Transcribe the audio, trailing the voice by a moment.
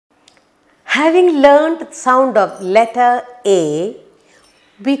Having learned the sound of letter A,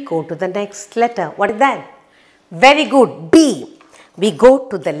 we go to the next letter. What is that? Very good. B. We go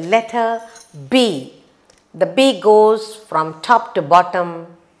to the letter B. The B goes from top to bottom.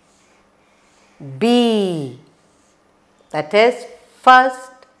 B. That is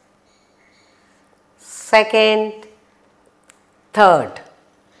first, second, third.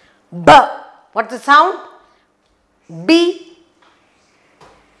 B. What's the sound? B.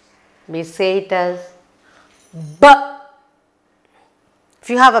 We say it as B. If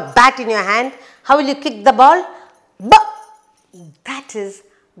you have a bat in your hand, how will you kick the ball? B. That is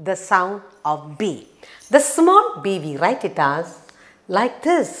the sound of B. The small b, we write it as like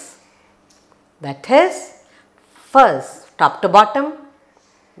this. That is first top to bottom,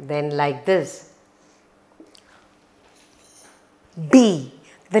 then like this. B.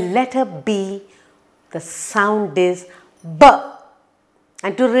 The letter B, the sound is B.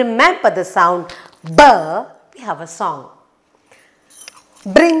 And to remember the sound B, we have a song.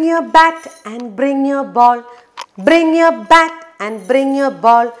 Bring your bat and bring your ball. Bring your bat and bring your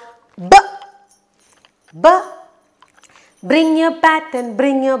ball. B. B. Bring your bat and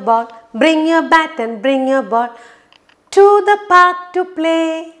bring your ball. Bring your bat and bring your ball to the park to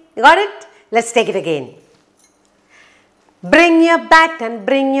play. Got it? Let's take it again. Bring your bat and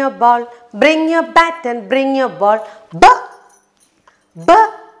bring your ball. Bring your bat and bring your ball. B. B.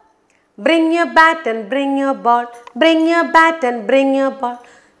 Bring your bat and bring your ball. Bring your bat and bring your ball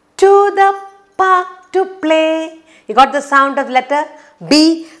to the park to play. You got the sound of letter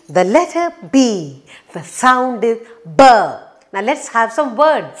B? The letter B. The sound is B. Now let's have some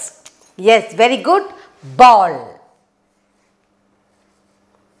words. Yes, very good. Ball.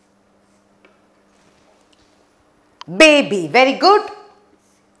 Baby. Very good.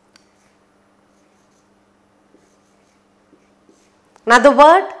 Another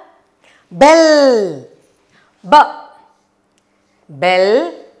word. Bell. B.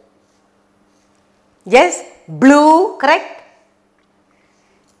 Bell. Yes, blue, correct?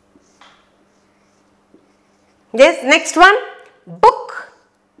 Yes, next one. Book.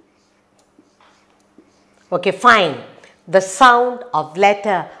 Okay, fine. The sound of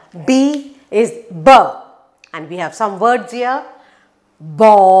letter B is B. And we have some words here.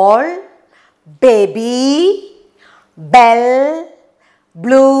 Ball, baby, bell,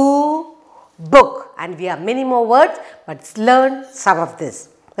 blue, book. And we have many more words, but let's learn some of this.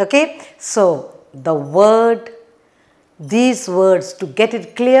 Okay, so the word, these words, to get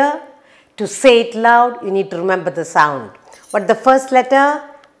it clear, to say it loud, you need to remember the sound. What the first letter?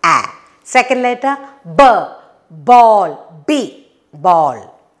 A. Second letter? B. Ball. B.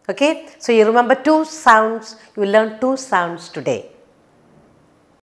 Ball. Okay, so you remember two sounds, you learn two sounds today.